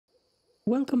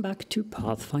Welcome back to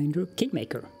Pathfinder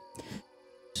Kingmaker.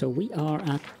 So we are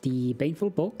at the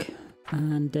Baneful Bog,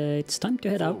 and it's time to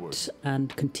head out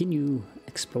and continue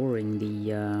exploring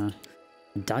the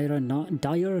dire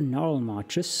Gnarl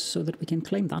Marches so that we can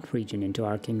claim that region into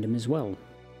our kingdom as well.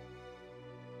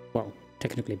 Well,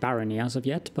 technically barony as of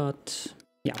yet, but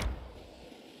yeah.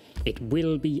 It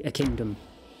will be a kingdom.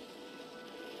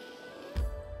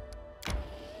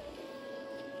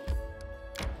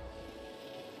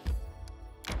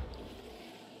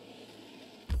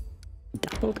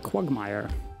 Dappled Quagmire.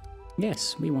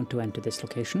 Yes, we want to enter this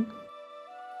location.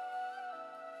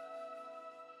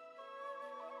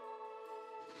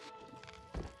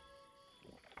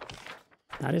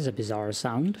 That is a bizarre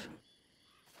sound.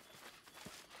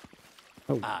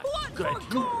 Oh.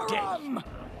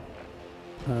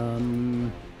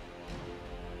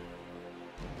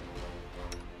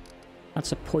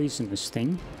 That's a poisonous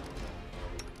thing.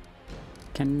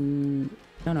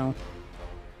 No.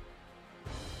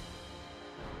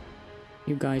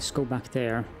 You guys go back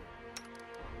there.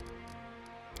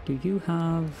 Do you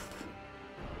have...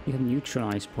 You have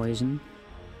neutralized poison.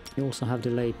 You also have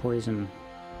delay poison.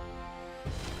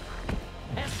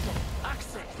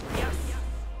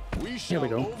 Here we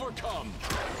go. Overcome.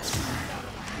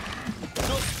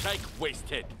 Just take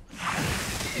wasted.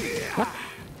 What?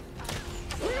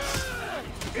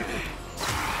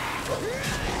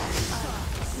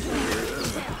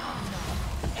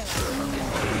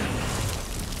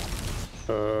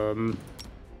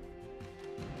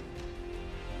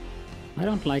 I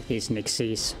don't like these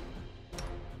Nixies.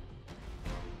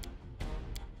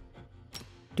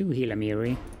 Do heal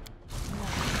Amiri.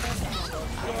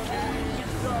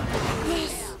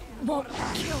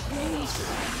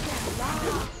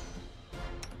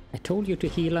 I told you to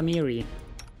heal Amiri.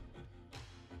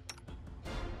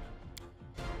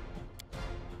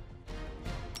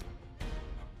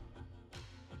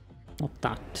 Not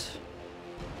that.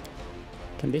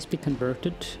 Can this be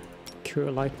converted?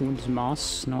 Cure light wounds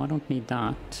mass? No, I don't need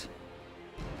that.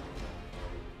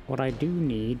 What I do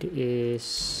need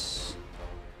is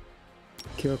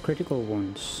cure critical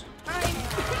wounds.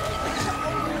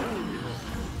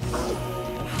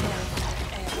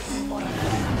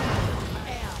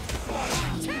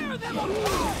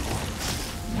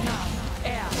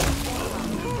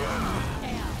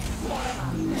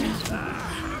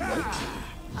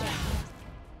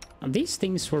 These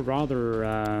things were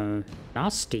rather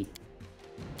nasty.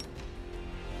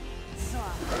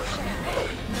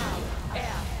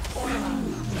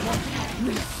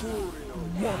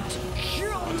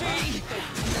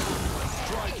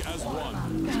 Strike as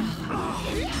one.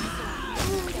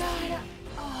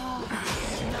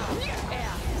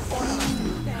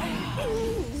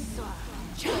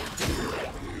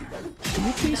 Can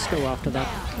you please go after that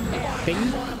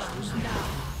thing?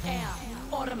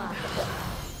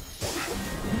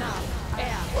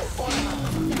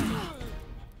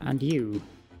 And you.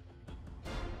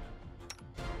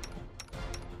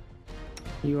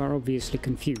 You are obviously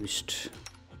confused.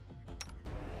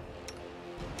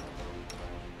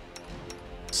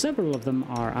 Several of them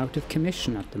are out of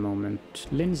commission at the moment.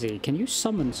 Lindsay, can you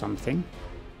summon something?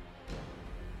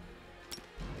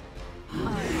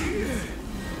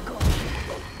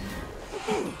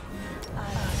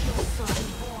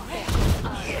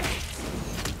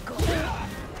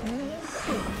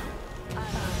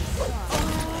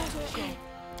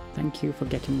 Thank you for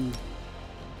getting...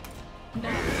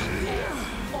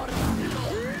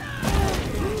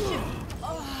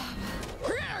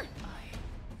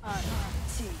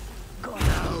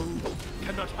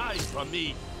 Cannot hide from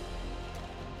me.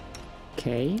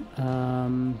 Okay,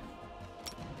 Bone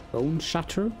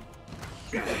Shatter.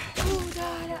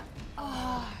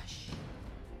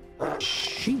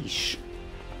 Sheesh.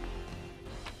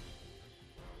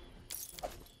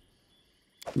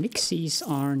 Nixies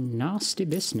are nasty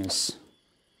business.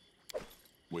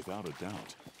 Without a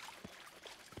doubt.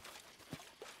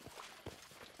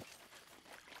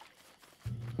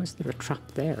 Was there a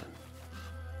trap there?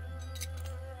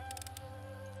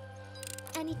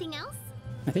 Anything else?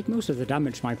 I think most of the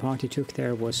damage my party took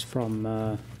there was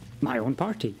from my own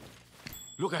party.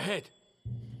 Look ahead.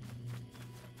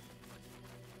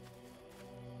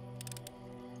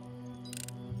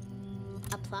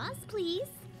 Applause, please.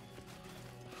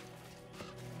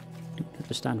 I don't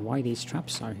understand why these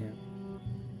traps are here.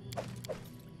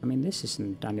 I mean, this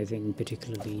isn't anything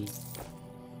particularly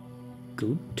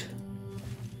good.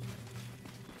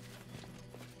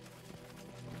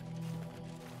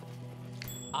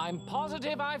 I'm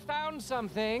positive I found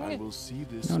something. I will see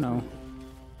this. No.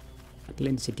 Let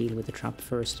Lindsay deal with the trap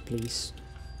first, please.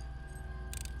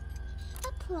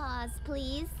 Applause. Applause,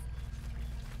 please.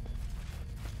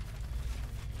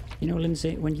 You know,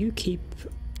 Lindsay, when you keep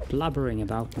blabbering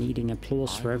about needing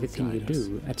applause for everything you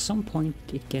do, at some point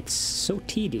it gets so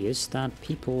tedious that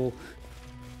people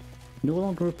no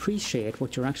longer appreciate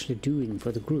what you're actually doing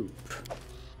for the group.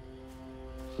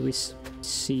 You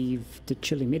receive the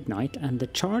Chilly Midnight and the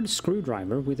charred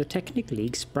screwdriver with the Technic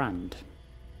League's brand.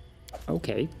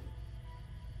 Okay.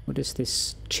 What is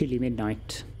this Chilly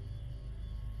Midnight?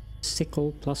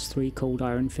 Sickle +3 cold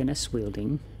iron finesse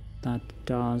wielding that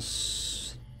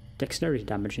does dexterity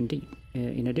damage indeed.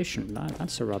 In addition,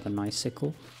 that's a rather nice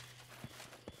sickle.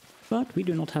 But we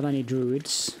do not have any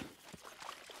druids.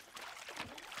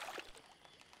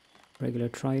 Regular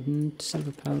trident,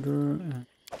 silver powder,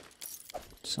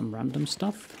 some random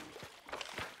stuff.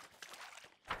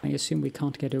 I assume we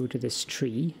can't get over to this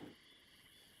tree.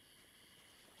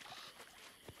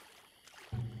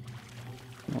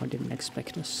 No, I didn't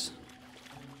expect us.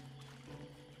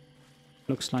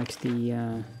 Looks like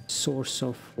the source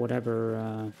of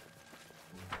whatever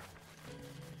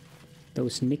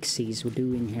those Nixies were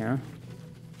doing here.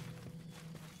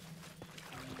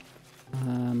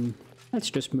 Let's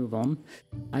just move on.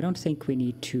 I don't think we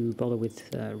need to bother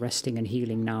with resting and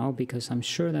healing now, because I'm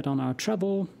sure that on our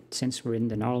travel, since we're in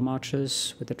the Gnarl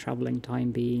Marches, with the traveling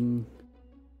time being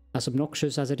as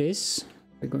obnoxious as it is,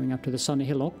 we're going up to the sunny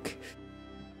Hillock,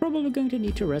 probably going to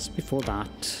need to rest before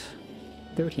that.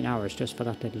 13 hours just for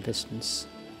that little distance.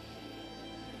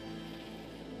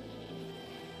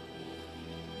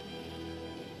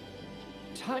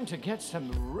 Time to get some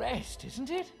rest, isn't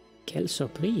it? Quelle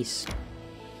surprise.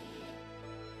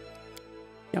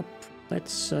 Yep,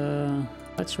 let's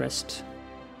rest.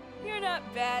 You're not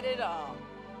bad at all.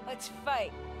 Let's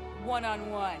fight,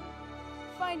 one-on-one.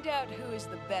 Find out who is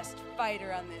the best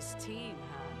fighter on this team,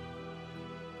 huh?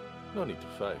 No need to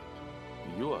fight.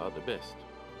 You are the best.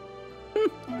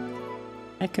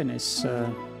 Ekon is a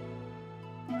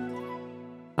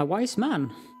wise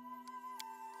man.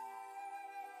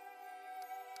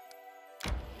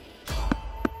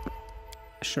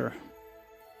 Sure.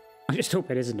 I just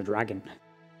hope it isn't a dragon.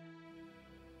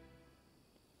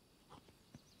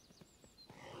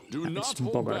 Do not It's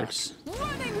hold back. boggarts.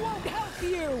 Running won't help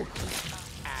you!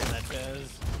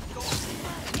 Amateurs.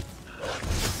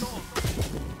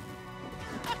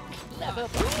 Clever.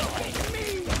 Look at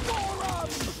me, moron!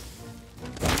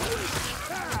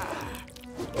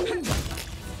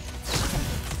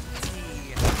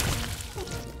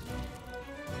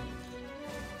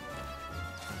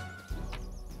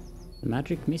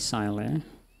 Magic missile, eh?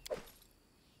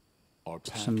 Our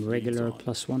path Some regular leads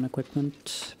 +1 on.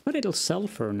 equipment, but it'll sell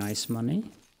for nice money.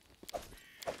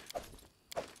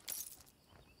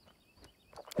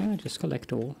 Yeah, just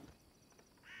collect all.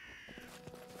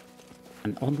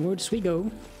 And onwards we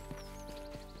go.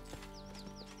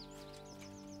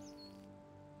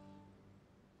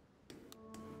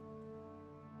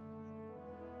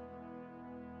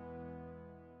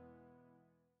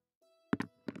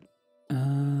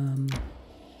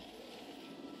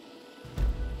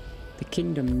 The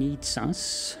kingdom needs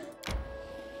us.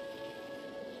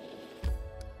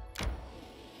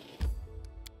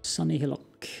 Sunny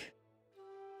Hillock.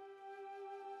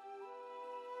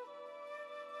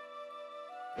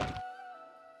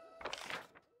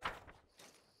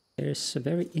 There's a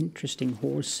very interesting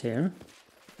horse here.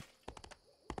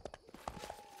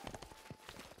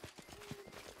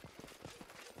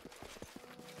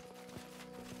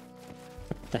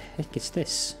 What the heck is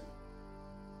this?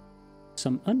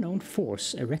 Some unknown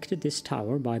force erected this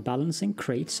tower by balancing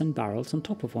crates and barrels on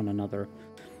top of one another.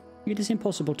 It is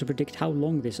impossible to predict how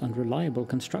long this unreliable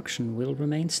construction will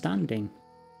remain standing.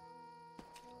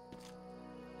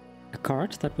 A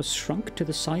cart that was shrunk to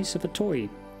the size of a toy.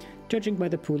 Judging by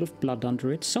the pool of blood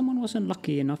under it, someone was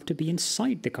unlucky enough to be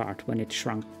inside the cart when it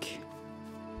shrunk.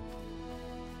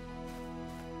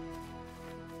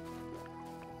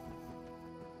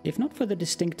 If not for the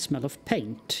distinct smell of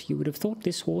paint, you would have thought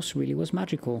this horse really was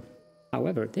magical.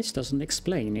 However, this doesn't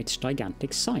explain its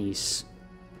gigantic size.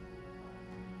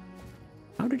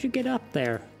 How did you get up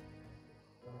there?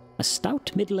 A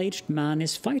stout middle-aged man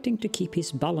is fighting to keep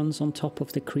his balance on top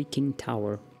of the creaking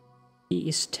tower. He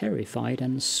is terrified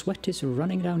and sweat is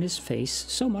running down his face,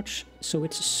 so much so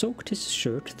it's soaked his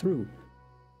shirt through.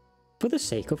 For the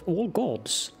sake of all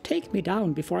gods, take me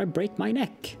down before I break my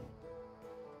neck.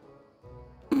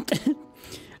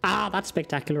 Ah, that's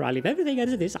spectacular. I leave everything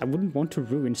as it is. I wouldn't want to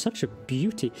ruin such a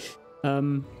beauty.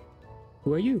 Who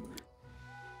are you?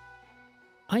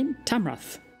 I'm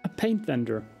Tamrath, a paint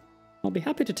vendor. I'll be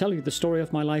happy to tell you the story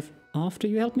of my life after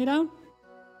you help me down.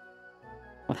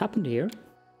 What happened here?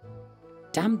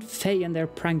 Damned Fae and their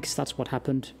pranks, that's what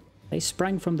happened. They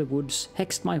sprang from the woods,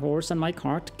 hexed my horse and my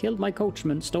cart, killed my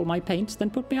coachman, stole my paints, then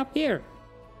put me up here.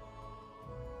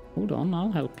 Hold on,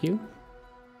 I'll help you.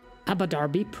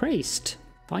 Abadar be praised.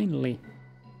 Finally.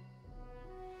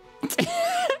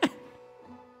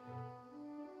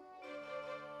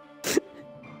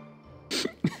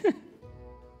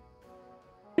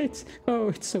 it's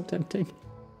so tempting.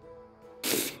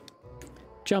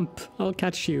 Jump, I'll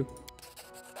catch you.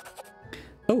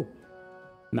 Oh.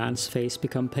 Man's face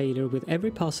become paler with every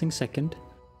passing second.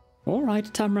 All right,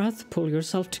 Tamrath, pull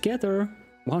yourself together.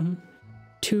 1,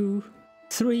 2,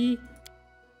 3.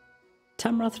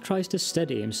 Tamrath tries to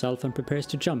steady himself and prepares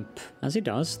to jump. As he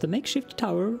does, the makeshift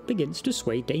tower begins to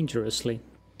sway dangerously.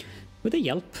 With a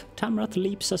yelp, Tamrath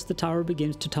leaps as the tower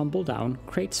begins to tumble down,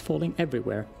 crates falling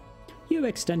everywhere. You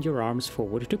extend your arms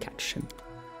forward to catch him.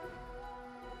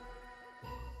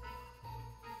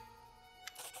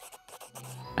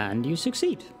 And you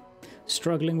succeed.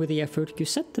 Struggling with the effort, you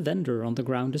set the vendor on the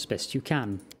ground as best you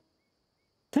can.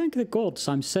 Thank the gods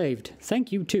I'm saved.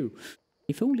 Thank you too.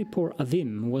 If only poor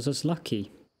Avim was as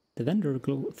lucky. The vendor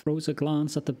throws a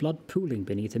glance at the blood pooling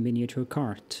beneath a miniature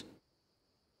cart.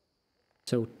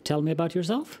 So tell me about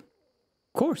yourself?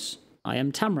 Of course, I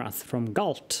am Tamrath from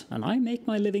Galt, and I make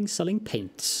my living selling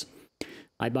paints.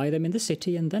 I buy them in the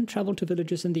city and then travel to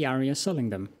villages in the area selling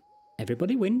them.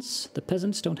 Everybody wins, the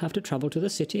peasants don't have to travel to the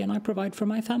city, and I provide for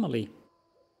my family.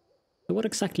 So what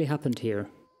exactly happened here?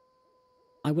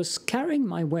 I was carrying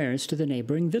my wares to the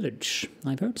neighbouring village.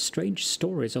 I've heard strange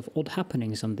stories of odd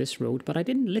happenings on this road, but I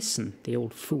didn't listen, the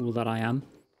old fool that I am.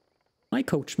 My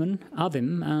coachman,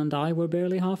 Avim, and I were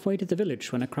barely halfway to the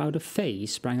village when a crowd of Fae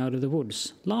sprang out of the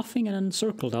woods, laughing and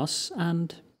encircled us,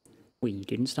 and we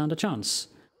didn't stand a chance.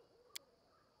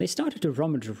 They started to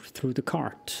rummage through the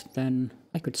cart, then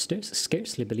I could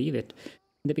scarcely believe it.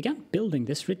 They began building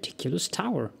this ridiculous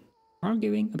tower,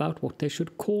 arguing about what they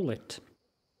should call it.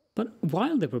 But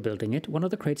while they were building it, one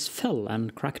of the crates fell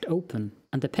and cracked open,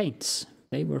 and the paints,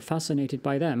 they were fascinated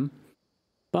by them.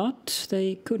 But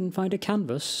they couldn't find a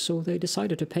canvas, so they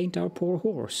decided to paint our poor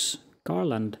horse,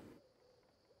 Garland.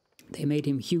 They made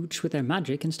him huge with their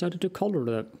magic and started to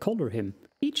color him,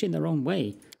 each in their own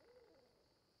way.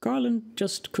 Garland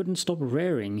just couldn't stop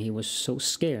rearing, he was so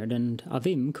scared, and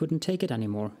Avim couldn't take it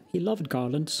anymore. He loved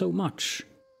Garland so much.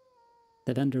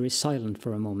 The vendor is silent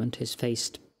for a moment, his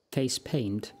face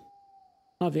pained.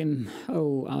 Avim,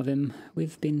 oh Avim,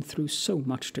 we've been through so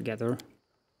much together.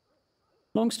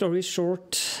 Long story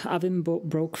short, Avim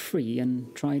broke free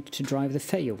and tried to drive the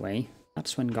Fae away.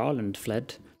 That's when Garland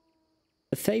fled.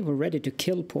 The Fae were ready to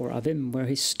kill poor Avim where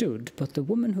he stood, but the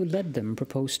woman who led them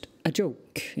proposed a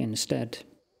joke instead.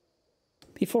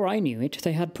 Before I knew it,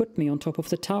 they had put me on top of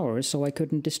the tower so I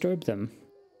couldn't disturb them.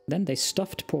 Then they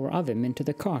stuffed poor Avim into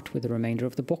the cart with the remainder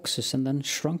of the boxes and then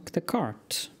shrunk the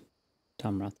cart.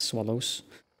 Tamrath swallows,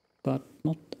 but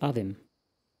not Avim.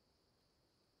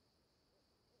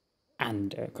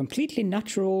 And a completely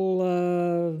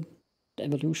natural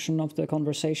evolution of the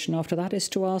conversation after that is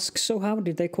to ask, so how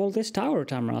did they call this tower,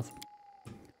 Tamrath?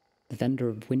 The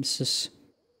vendor winces.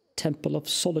 Temple of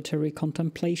Solitary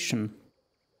Contemplation.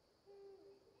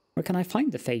 Where can I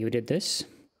find the Fae who did this?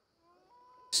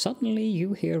 Suddenly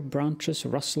you hear branches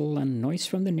rustle and noise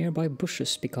from the nearby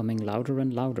bushes becoming louder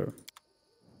and louder.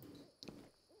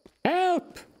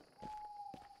 Help!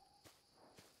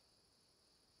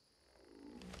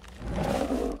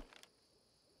 Of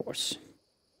course.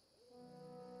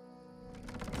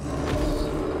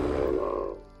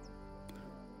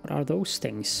 What are those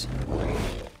things?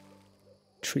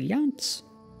 Tree ants?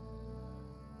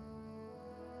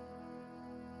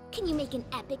 Can you make an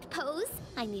epic pose?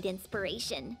 I need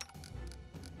inspiration.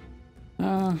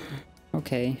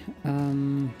 Okay.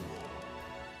 I'm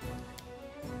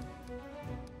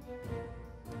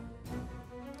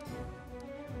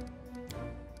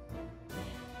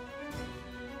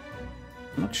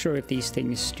not sure if these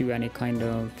things do any kind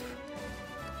of...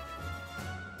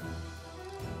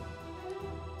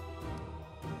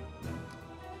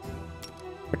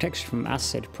 Protection from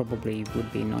acid probably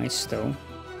would be nice though.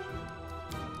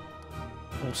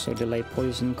 Also delay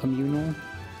poison communal.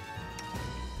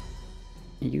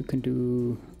 You can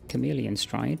do Chameleon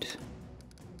Stride.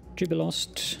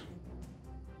 Jubilost.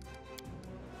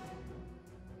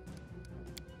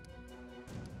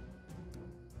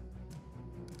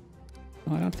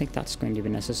 I don't think that's going to be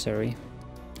necessary.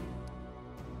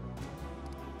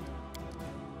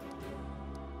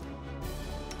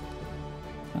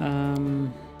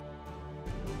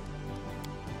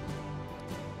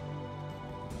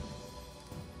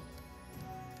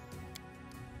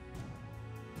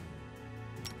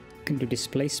 can do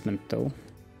displacement though.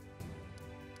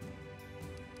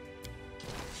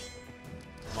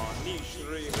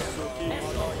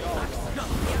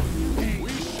 We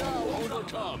shall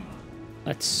overcome.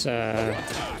 Let's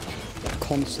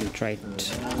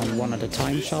concentrate on one at a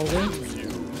time, shall we?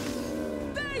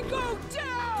 They go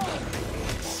down!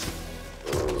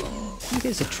 It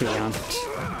is a tree ant.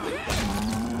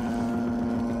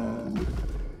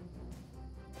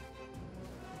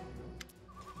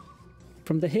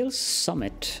 From the hill's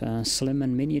summit, a slim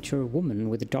and miniature woman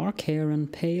with dark hair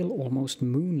and pale, almost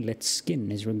moonlit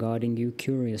skin is regarding you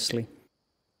curiously.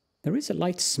 There is a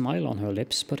light smile on her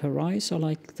lips, but her eyes are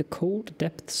like the cold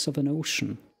depths of an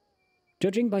ocean.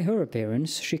 Judging by her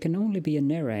appearance, she can only be a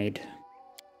Nereid.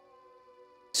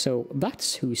 So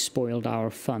that's who spoiled our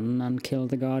fun and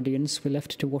killed the guardians we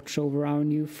left to watch over our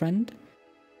new friend?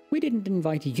 We didn't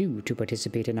invite you to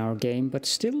participate in our game, but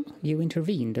still, you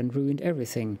intervened and ruined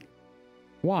everything.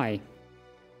 Why?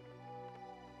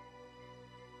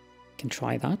 Can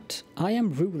try that. I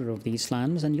am ruler of these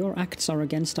lands, and your acts are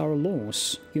against our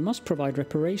laws. You must provide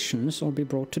reparations or be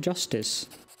brought to justice.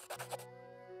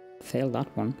 Failed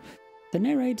that one. The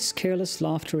Nereid's careless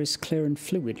laughter is clear and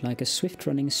fluid, like a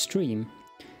swift-running stream.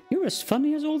 You're as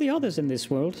funny as all the others in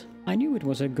this world. I knew it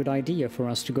was a good idea for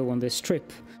us to go on this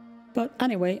trip. But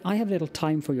anyway, I have little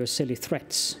time for your silly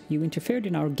threats. You interfered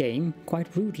in our game,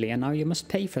 quite rudely, and now you must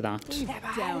pay for that.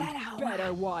 Down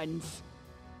better ones.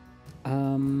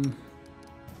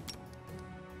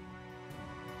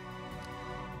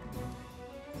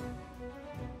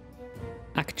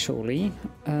 Actually,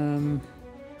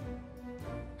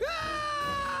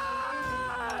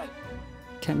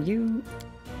 can you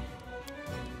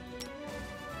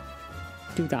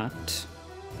do that?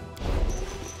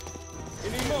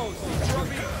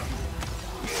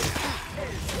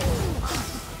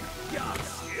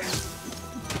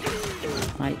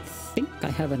 I think I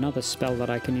have another spell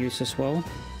that I can use as well.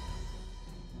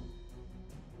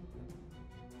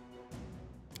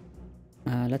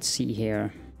 Let's see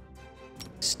here.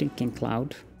 Stinking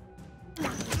Cloud.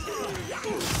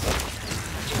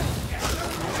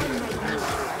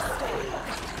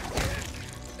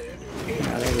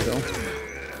 Yeah, there we go.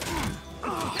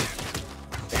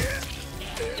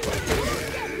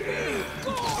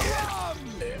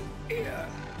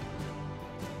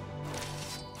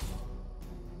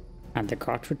 And the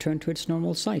cart returned to its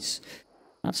normal size.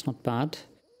 That's not bad.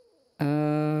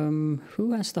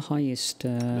 Who has the highest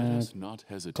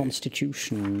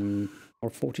constitution or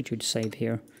fortitude save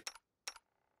here?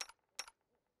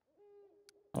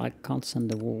 I can't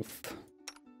send the wolf.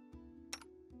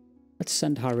 Let's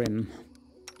send Harim.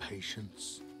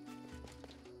 Patience.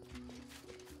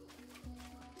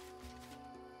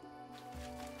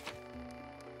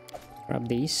 Grab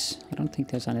these. I don't think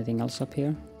there's anything else up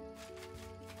here.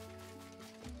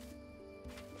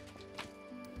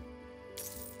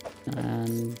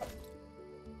 And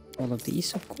all of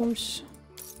these, of course.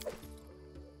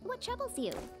 What troubles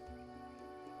you?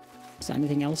 Is there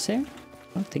anything else here?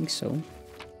 I don't think so.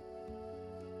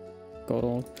 Got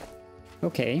all.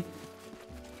 Okay.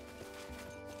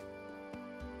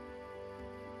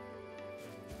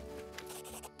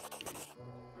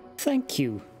 Thank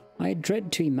you. I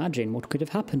dread to imagine what could have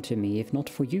happened to me if not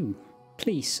for you.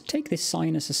 Please take this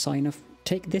as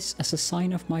a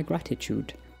sign of my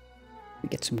gratitude. We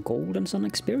get some gold and some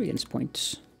experience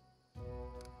points.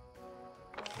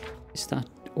 Is that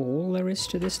all there is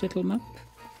to this little map?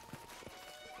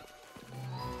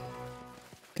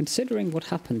 Considering what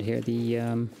happened here,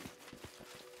 the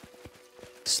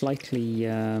slightly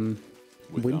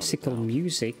whimsical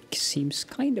music seems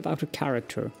kind of out of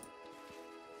character.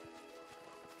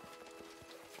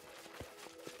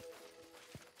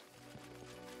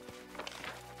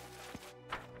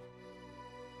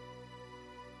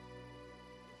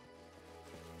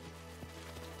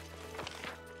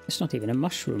 There's not even a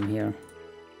mushroom here.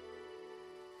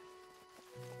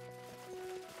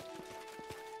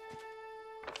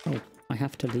 Oh, I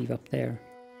have to leave up there.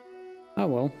 Oh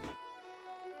well.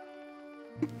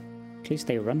 At least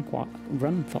they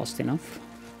run fast enough.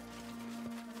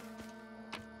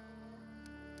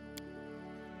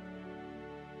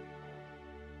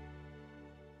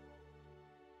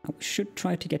 We should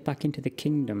try to get back into the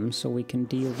kingdom so we can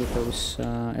deal with those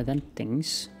event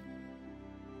things.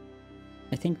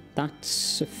 I think that's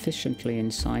sufficiently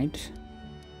inside.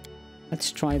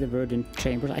 Let's try the Verdant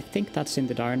Chambers. I think that's in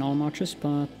the Diurnal Marches,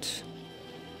 but...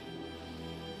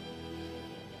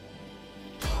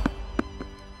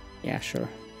 yeah, sure.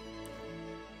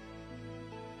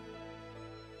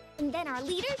 And then our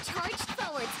leader charged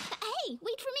forwards. Hey,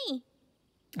 wait for me!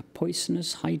 A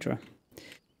poisonous Hydra.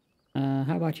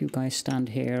 How about you guys stand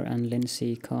here and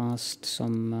Lindsay cast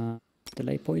some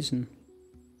delay poison?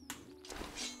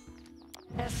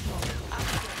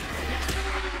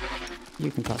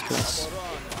 You can cast less.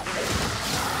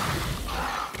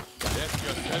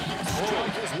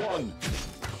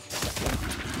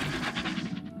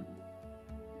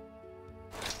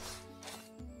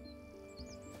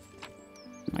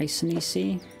 Nice and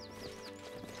easy.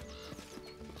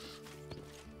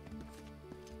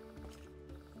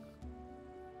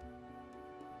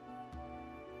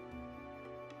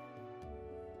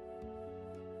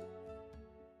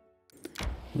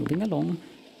 Moving along.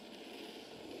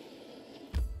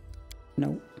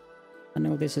 No. I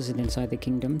know this isn't inside the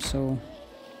kingdom, so...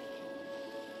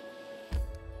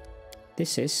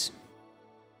 This is...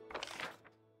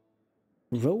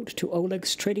 Road to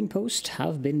Oleg's trading post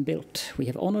have been built. We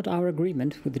have honored our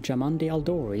agreement with the Jamandi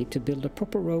Aldori to build a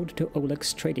proper road to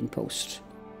Oleg's trading post.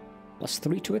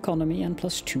 +3 to economy and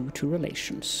 +2 to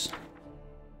relations.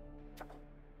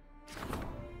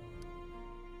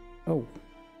 Oh.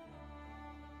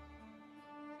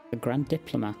 The Grand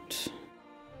Diplomat.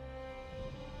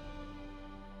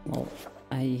 Well,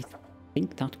 I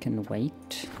think that can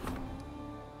wait.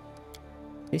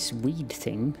 This weed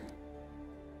thing.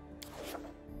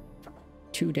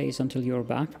 2 days until you're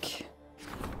back.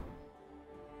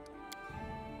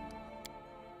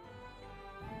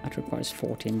 That requires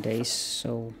 14 days,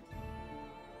 so...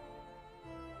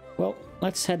 Well,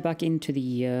 let's head back into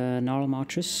the Gnarl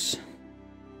Marches.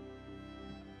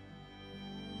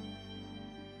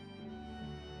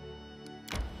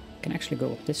 Can actually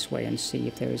go up this way and see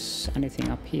if there's anything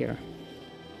up here.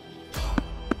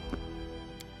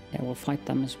 Yeah, we'll fight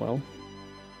them as well.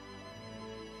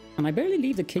 And I barely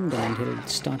leave the kingdom until it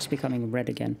starts becoming red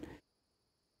again.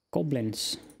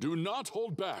 Goblins. Do not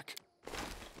hold back.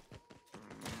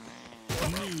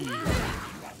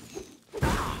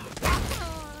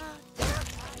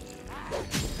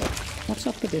 What's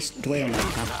up with this dwayne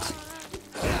cat?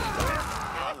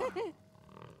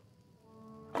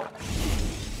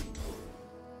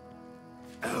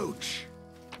 Ouch!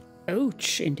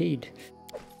 Ouch, indeed.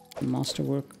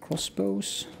 Masterwork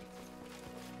crossbows.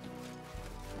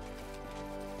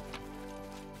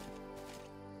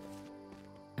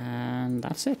 And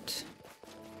that's it.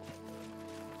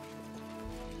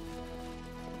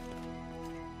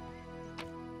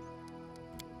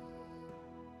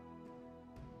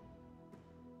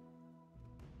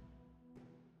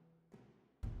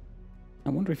 I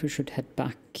wonder if we should head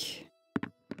back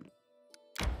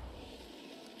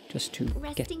just to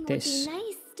Resting get this. would be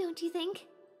nice, don't you think?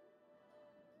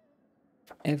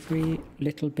 Every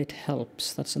little bit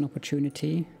helps. That's an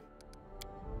opportunity.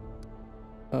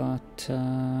 But,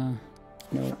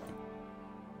 no.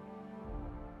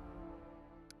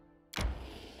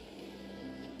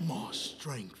 More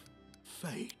strength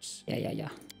fades. Yeah.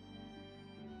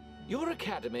 Your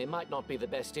academy might not be the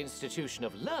best institution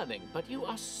of learning, but you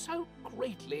are so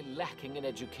greatly lacking in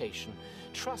education.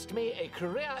 Trust me, a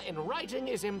career in writing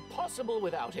is impossible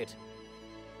without it.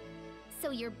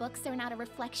 So your books are not a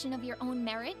reflection of your own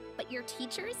merit, but your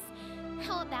teachers?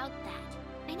 How about that?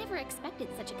 I never expected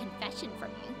such a confession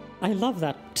from you. I love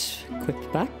that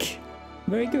quip back.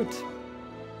 Very good.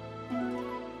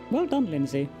 Well done,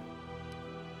 Lindsay.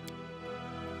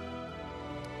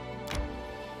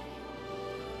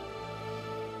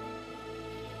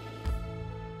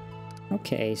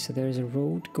 Okay, so there's a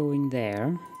road going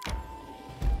there.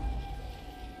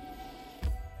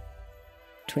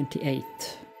 28.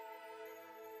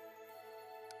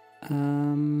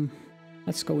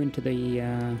 Let's go into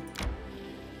the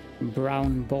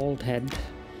brown Baldhead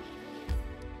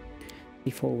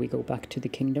before we go back to the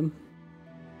kingdom.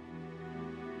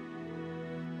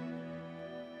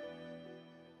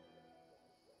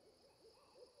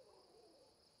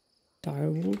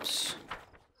 Direwolves.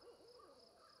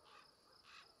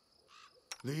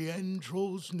 The end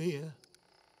draws near.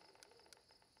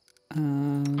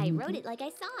 I wrote it like I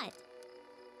saw it.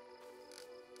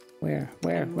 Where?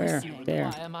 There.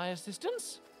 Require my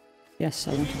assistance? Yes,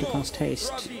 I wanted to cast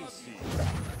haste.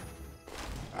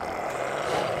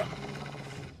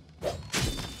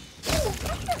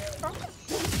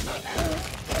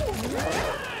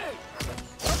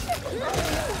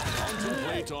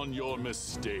 Concentrate on your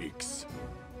mistakes.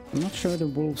 I'm not sure the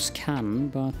wolves can,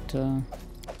 but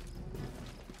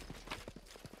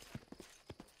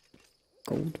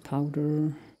gold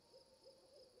powder.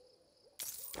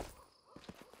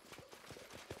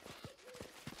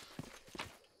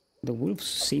 The wolves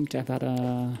seem to have had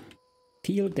a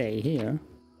field day here.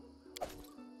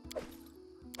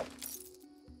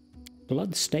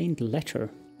 Blood-stained letter.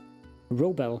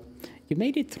 Robel, You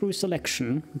made it through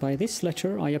selection. By this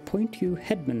letter, I appoint you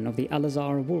headman of the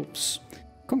Aasimar Wolves.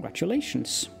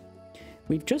 Congratulations.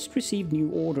 We've just received new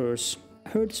orders.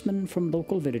 Herdsmen from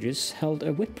local villages held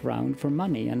a whip round for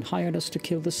money and hired us to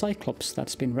kill the Cyclops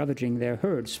that's been ravaging their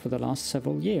herds for the last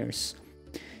several years.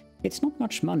 It's not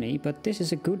much money, but this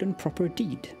is a good and proper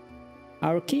deed.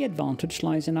 Our key advantage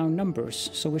lies in our numbers,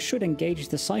 so we should engage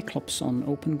the Cyclops on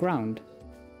open ground.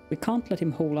 We can't let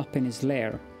him hole up in his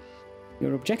lair.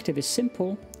 Your objective is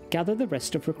simple: gather the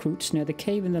rest of recruits near the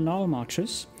cave in the Gnarl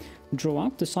Marches, draw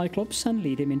out the Cyclops and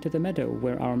lead him into the meadow,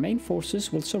 where our main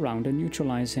forces will surround and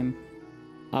neutralize him.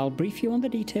 I'll brief you on the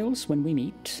details when we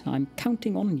meet. I'm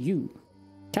counting on you,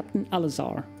 Captain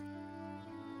Aasimar.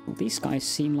 Well, these guys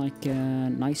seem like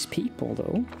nice people,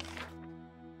 though.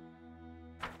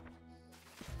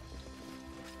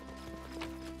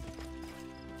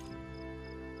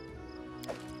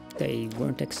 They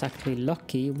weren't exactly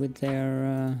lucky with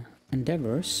their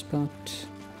endeavors, but...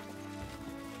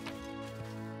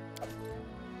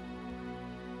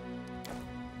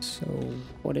 So,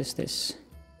 what is this?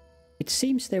 It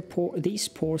seems these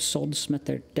poor sods met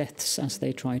their deaths as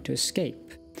they tried to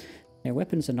escape. Their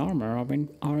weapons and armor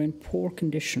are in poor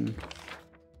condition.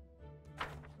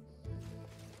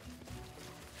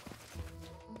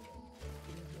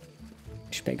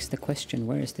 Which begs the question,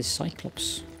 where is this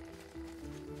Cyclops?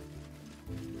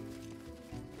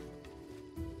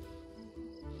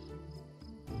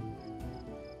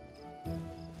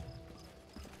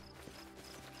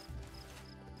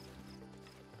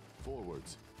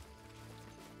 Forwards.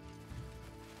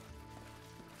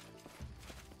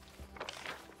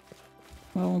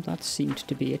 Well, that seemed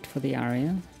to be it for the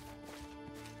area.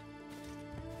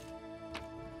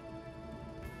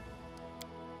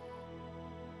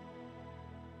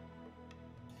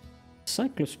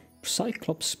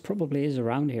 Cyclops probably is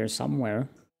around here somewhere.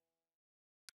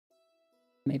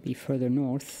 Maybe further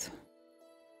north.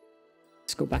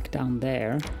 Let's go back down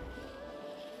there.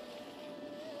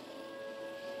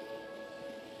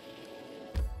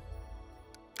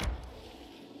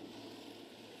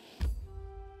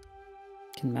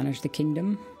 Can manage the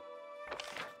kingdom.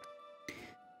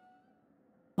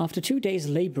 After 2 days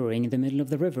laboring in the middle of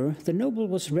the river, the noble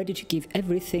was ready to give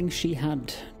everything she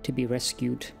had to be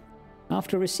rescued.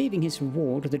 After receiving his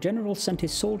reward, the general sent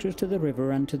his soldiers to the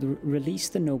river and to release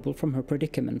the noble from her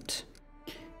predicament.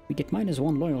 We get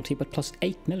 -1 loyalty, but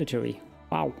 +8 military.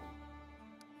 Wow.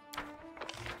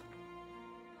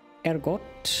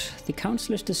 Ergot, the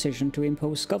council's decision to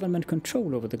impose government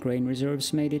control over the grain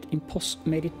reserves made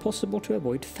it possible to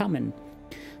avoid famine.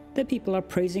 The people are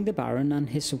praising the Baron and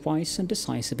his wise and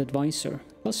decisive advisor.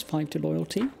 +5 to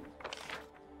loyalty.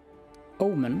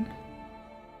 Omen.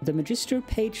 The Magister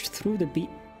paged through the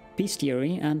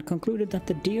bestiary and concluded that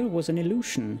the deer was an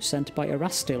illusion sent by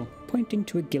Erastil, pointing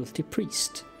to a guilty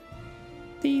priest.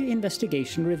 The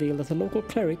investigation revealed that the local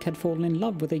cleric had fallen in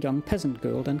love with a young peasant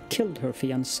girl and killed her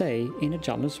fiancé in a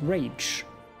jealous rage.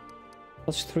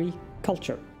 +3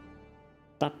 culture.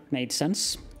 That made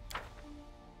sense.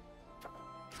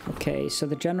 Okay, so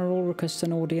the general requests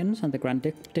an audience and the Grand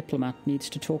Diplomat needs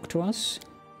to talk to us.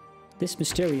 This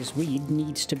mysterious weed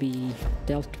needs to be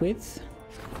dealt with.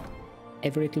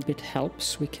 Every little bit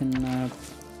helps. We can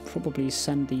probably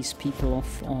send these people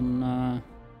off on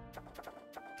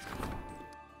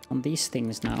these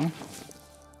things now.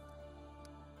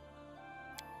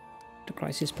 The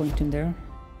crisis point in there.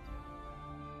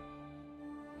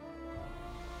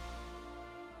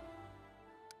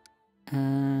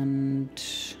 And...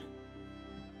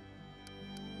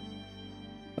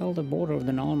 well, the border of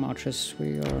the Gnarl Marches,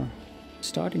 we are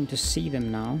starting to see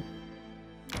them now.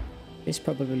 This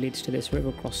probably leads to this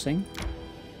river crossing.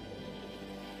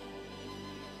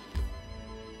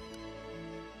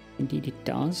 Indeed it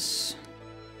does.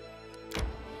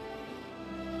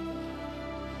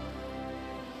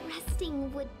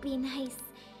 Resting would be nice,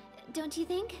 don't you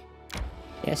think?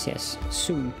 Yes, yes,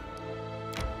 soon.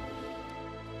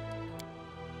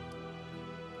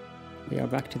 We are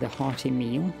back to the hearty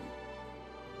meal.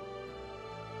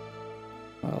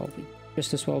 Well, we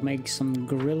just as well make some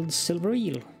grilled silver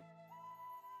eel.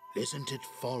 Isn't it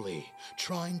folly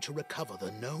trying to recover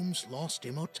the gnome's lost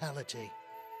immortality?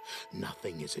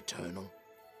 Nothing is eternal.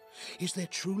 Is there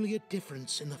truly a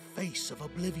difference in the face of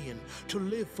oblivion to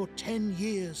live for 10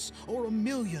 years or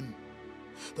 1,000,000?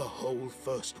 The whole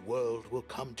first world will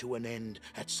come to an end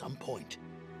at some point.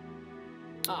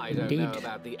 I don't know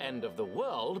about the end of the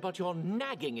world, but your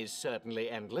nagging is certainly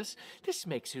endless. This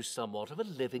makes you somewhat of a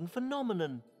living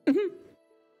phenomenon.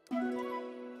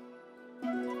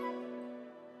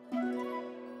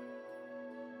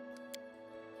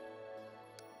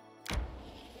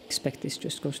 expect this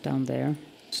just goes down there.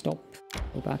 Stop.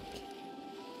 Go back.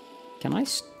 Can I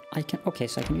can... Okay,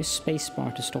 so I can use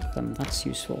spacebar to stop them. That's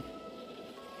useful.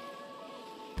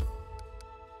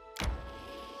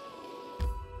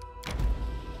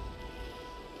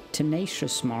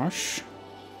 Tenacious Marsh.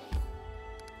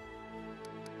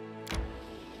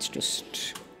 Let's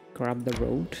just grab the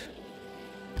road.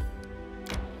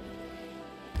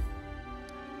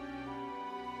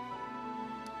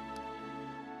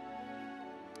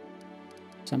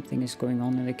 Something is going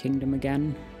on in the kingdom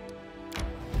again.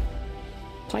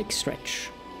 Pike Stretch.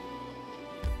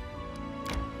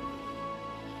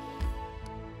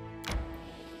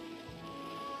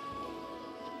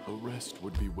 A rest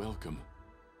would be welcome.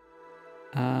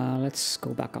 Let's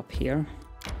go back up here.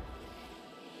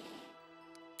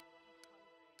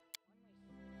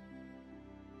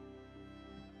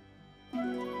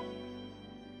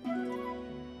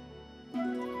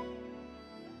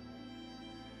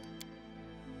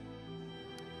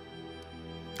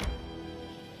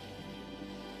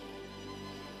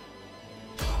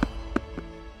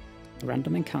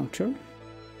 Random encounter.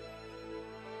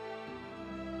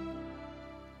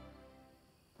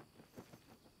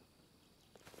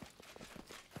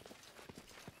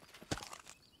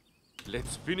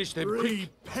 Let's finish them.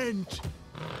 Repent!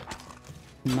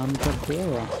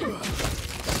 Mandragora.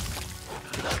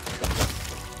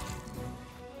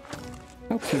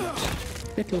 How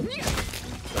cute. Little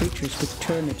creatures with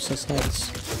turnips as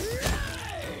heads.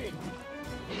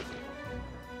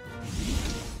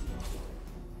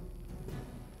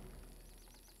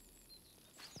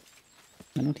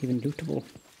 They're not even lootable.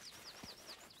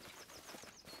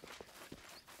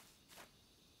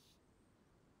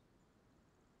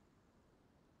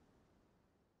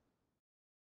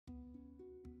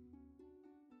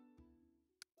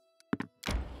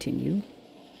 Continue.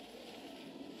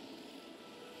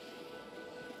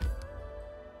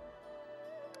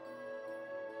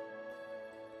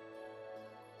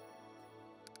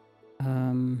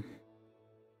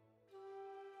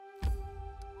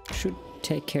 Should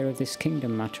take care of this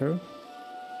kingdom matter.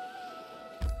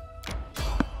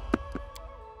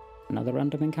 Another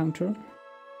random encounter.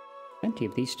 Plenty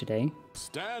of these today.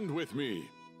 Stand with me.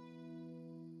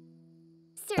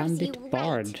 Serves Bandit you right.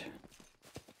 Bard.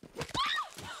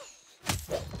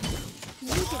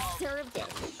 You deserved it.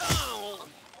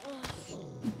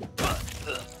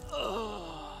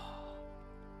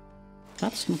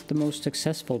 That's not the most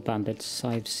successful bandits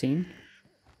I've seen.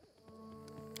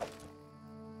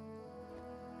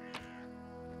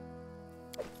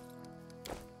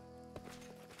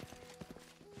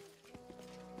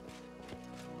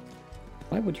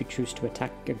 Why would you choose to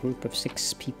attack a group of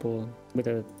 6 people with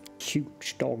a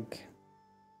huge dog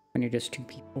when you're just 2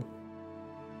 people?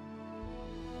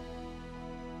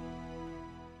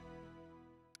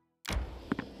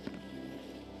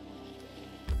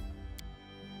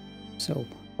 So,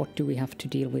 what do we have to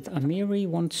deal with? Amiri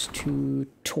wants to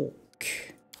talk.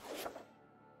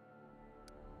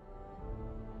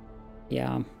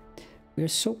 Yeah, we're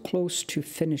so close to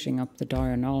finishing up the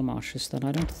Dire Gnarl Marshes that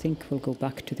I don't think we'll go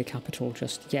back to the capital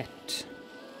just yet.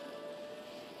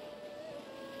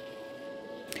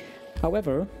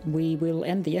 However, we will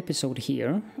end the episode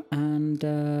here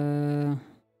and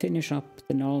finish up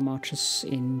the Gnarl Marches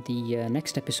in the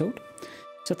next episode.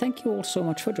 So thank you all so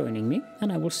much for joining me,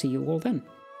 and I will see you all then.